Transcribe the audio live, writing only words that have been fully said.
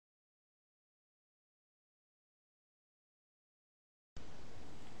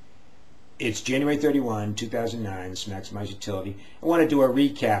It's January 31, 2009. This is Maximize Utility. I want to do a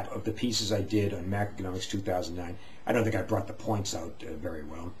recap of the pieces I did on Macroeconomics 2009. I don't think I brought the points out very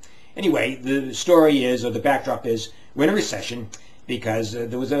well. Anyway, the story is, or the backdrop is, we're in a recession because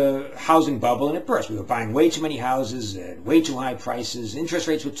there was a housing bubble and it burst. We were buying way too many houses at way too high prices. Interest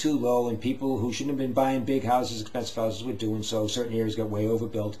rates were too low, and people who shouldn't have been buying big houses, expensive houses, were doing so. Certain areas got way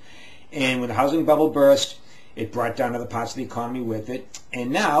overbuilt. And when the housing bubble burst, it brought down other parts of the economy with it.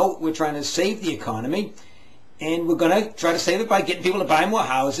 And now we're trying to save the economy. And we're going to try to save it by getting people to buy more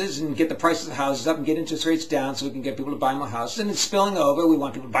houses and get the prices of houses up and get interest rates down so we can get people to buy more houses. And it's spilling over. We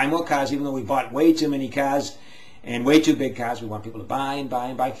want people to buy more cars, even though we bought way too many cars and way too big cars. We want people to buy and buy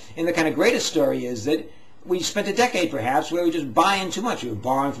and buy. And the kind of greatest story is that we spent a decade, perhaps, where we were just buying too much. We were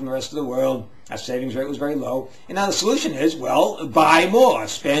borrowing from the rest of the world. Our savings rate was very low. And now the solution is, well, buy more,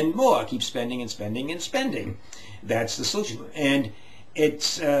 spend more, keep spending and spending and spending. That's the solution. And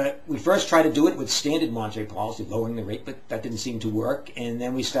it's we first tried to do it with standard monetary policy, lowering the rate, but that didn't seem to work. And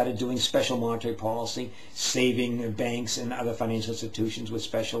then we started doing special monetary policy, saving banks and other financial institutions with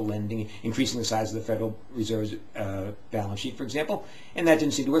special lending, increasing the size of the Federal Reserve's balance sheet, for example. And that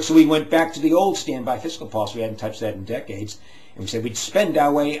didn't seem to work. So we went back to the old standby fiscal policy. We hadn't touched that in decades. And we said we'd spend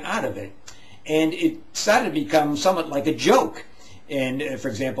our way out of it. And it started to become somewhat like a joke. And, for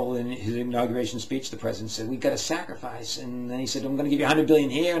example, in his inauguration speech, the president said, we've got to sacrifice. And then he said, I'm going to give you $100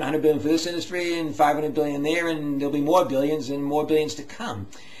 billion here and $100 billion for this industry and $500 billion there, and there'll be more billions and more billions to come.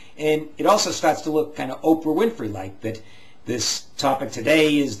 And it also starts to look kind of Oprah Winfrey-like, that this topic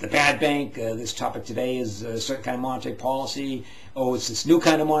today is the bad bank, this topic today is a certain kind of monetary policy, oh, it's this new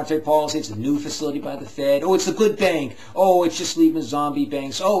kind of monetary policy, it's a new facility by the Fed, oh, it's the good bank, oh, it's just leaving zombie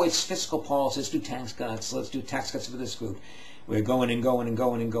banks, oh, it's fiscal policy, let's do tax cuts for this group. We're going and going and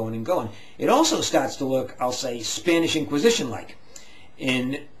going and going and going. It also starts to look, I'll say, Spanish Inquisition-like,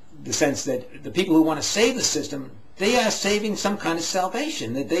 in the sense that the people who want to save the system, they are saving some kind of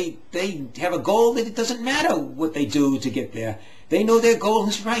salvation. That they have a goal that it doesn't matter what they do to get there. They know their goal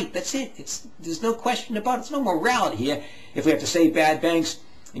is right. That's it. There's no question about it. There's no morality here. If we have to save bad banks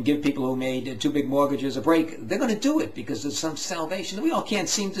and give people who made too big mortgages a break, they're going to do it because there's some salvation that we all can't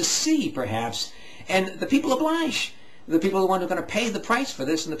seem to see, perhaps. And the people oblige. The people who are going to pay the price for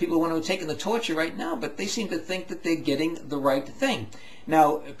this and the people who are taking the torture right now, but they seem to think that they're getting the right thing.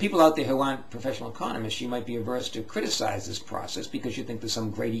 Now, people out there who aren't professional economists, you might be averse to criticize this process because you think there's some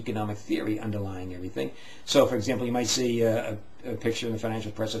great economic theory underlying everything. So, for example, you might see a picture in the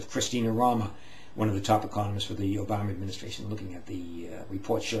financial press of Christina Rama, one of the top economists for the Obama administration, looking at the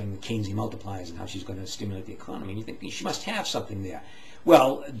report showing the Keynesian multipliers and how she's going to stimulate the economy. And you think she must have something there.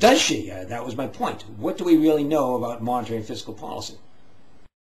 Well, does she? That was my point. What do we really know about monetary and fiscal policy?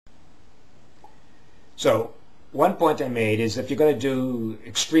 So, one point I made is if you're going to do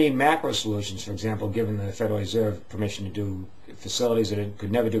extreme macro solutions, for example, given the Federal Reserve permission to do facilities that it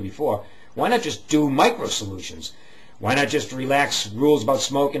could never do before, why not just do micro solutions? Why not just relax rules about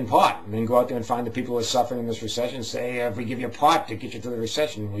smoke and pot and then go out there and find the people who are suffering in this recession and say, if we give you a pot to get you through the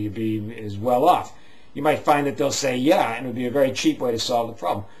recession, will you be as well off? You might find that they'll say, yeah, and it would be a very cheap way to solve the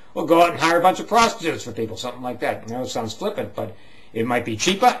problem. Well, go out and hire a bunch of prostitutes for people, something like that. I know it sounds flippant, but it might be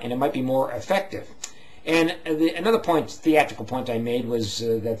cheaper and it might be more effective. And another point, theatrical point I made was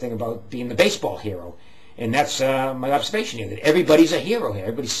that thing about being the baseball hero. And that's my observation here, that everybody's a hero here.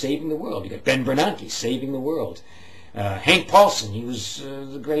 Everybody's saving the world. You got Ben Bernanke saving the world. Hank Paulson, he was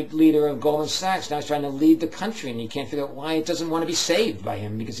the great leader of Goldman Sachs. Now he's trying to lead the country, and you can't figure out why it doesn't want to be saved by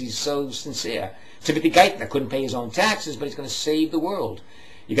him because he's so sincere. Timothy Geithner couldn't pay his own taxes, but he's going to save the world.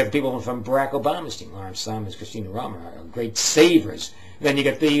 You got the people from Barack Obama's team, Lawrence Summers, Christina Rama, are great savers. Then you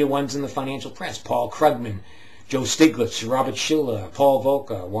got the ones in the financial press, Paul Krugman, Joe Stiglitz, Robert Schiller, Paul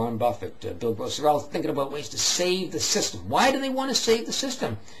Volcker, Warren Buffett, Bill Gross. They're all thinking about ways to save the system. Why do they want to save the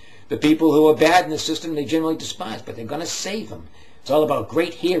system? The people who are bad in the system, they generally despise, but they're going to save them. It's all about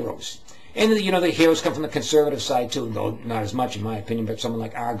great heroes. And, you know, the heroes come from the conservative side, too, though not as much, in my opinion, but someone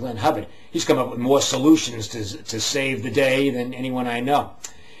like R. Glenn Hubbard. He's come up with more solutions to save the day than anyone I know.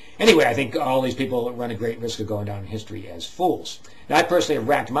 Anyway, I think all these people run a great risk of going down in history as fools. Now, I personally have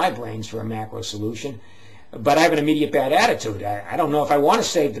racked my brains for a macro solution, but I have an immediate bad attitude. I don't know if I want to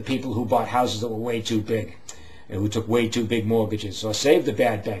save the people who bought houses that were way too big, who took way too big mortgages, or save the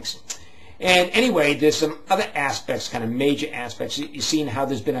bad banks. And anyway, there's some other aspects, kind of major aspects. You've seen how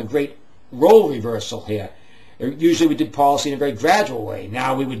there's been a great role reversal here. Usually we did policy in a very gradual way.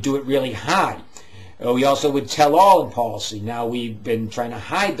 Now we would do it really hard. We also would tell all in policy. Now we've been trying to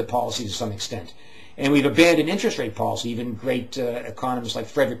hide the policy to some extent. And we've abandoned interest rate policy. Even great economists like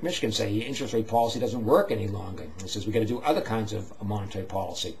Frederick Mishkin say interest rate policy doesn't work any longer. He says we've got to do other kinds of monetary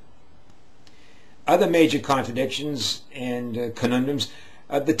policy. Other major contradictions and conundrums.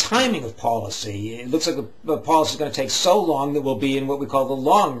 The timing of policy. It looks like the policy is going to take so long that we'll be in what we call the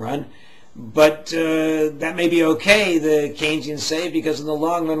long run. But that may be okay, the Keynesians say, because in the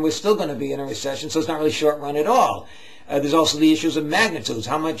long run we're still going to be in a recession, so it's not really short run at all. There's also the issues of magnitudes.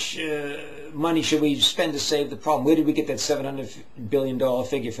 How much money should we spend to save the problem? Where did we get that $700 billion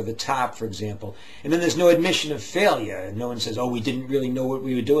figure for the top, for example? And then there's no admission of failure. No one says, oh, we didn't really know what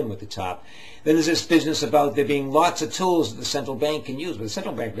we were doing with the top. Then there's this business about there being lots of tools that the central bank can use. But the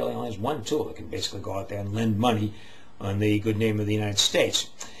central bank really only has one tool. It can basically go out there and lend money on the good name of the United States.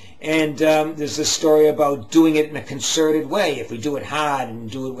 And there's this story about doing it in a concerted way. If we do it hard and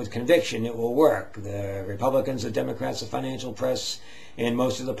do it with conviction, it will work. The Republicans, the Democrats, the financial press, and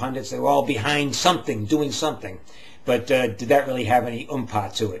most of the pundits, they were all behind something, doing something. But did that really have any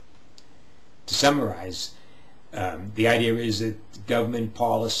oompah to it? To summarize, the idea is that government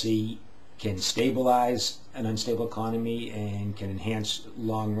policy can stabilize an unstable economy and can enhance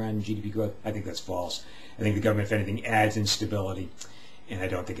long-run GDP growth. I think that's false. I think the government, if anything, adds instability. And I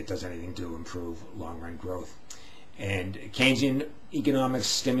don't think it does anything to improve long-run growth. And Keynesian economic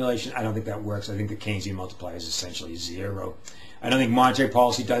stimulation, I don't think that works. I think the Keynesian multiplier is essentially zero. I don't think monetary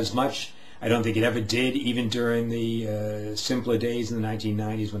policy does much. I don't think it ever did, even during the simpler days in the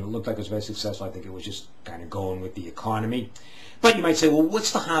 1990s when it looked like it was very successful. I think it was just kind of going with the economy. But you might say, well,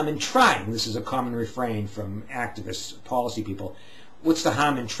 what's the harm in trying? This is a common refrain from activists, policy people. What's the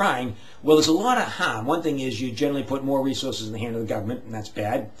harm in trying? Well, there's a lot of harm. One thing is you generally put more resources in the hand of the government, and that's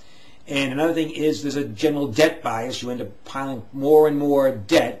bad. And another thing is there's a general debt bias. You end up piling more and more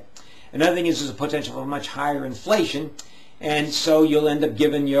debt. Another thing is there's a potential for much higher inflation, and so you'll end up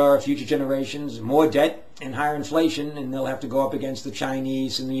giving your future generations more debt and higher inflation, and they'll have to go up against the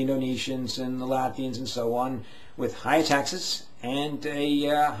Chinese and the Indonesians and the Latvians and so on with higher taxes and a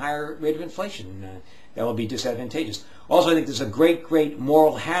higher rate of inflation. That will be disadvantageous. Also, I think there's a great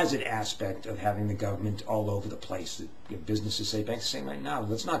moral hazard aspect of having the government all over the place. Businesses say, banks are saying right now,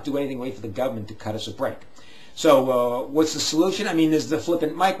 let's not do anything, wait for the government to cut us a break. So what's the solution? I mean, there's the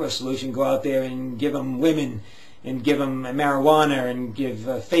flippant micro solution. Go out there and give them women and give them marijuana and give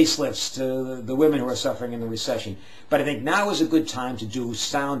facelifts to the women who are suffering in the recession. But I think now is a good time to do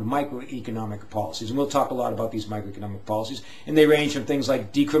sound microeconomic policies. And we'll talk a lot about these microeconomic policies. And they range from things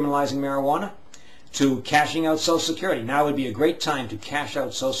like decriminalizing marijuana to cashing out Social Security. Now would be a great time to cash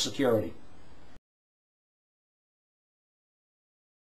out Social Security.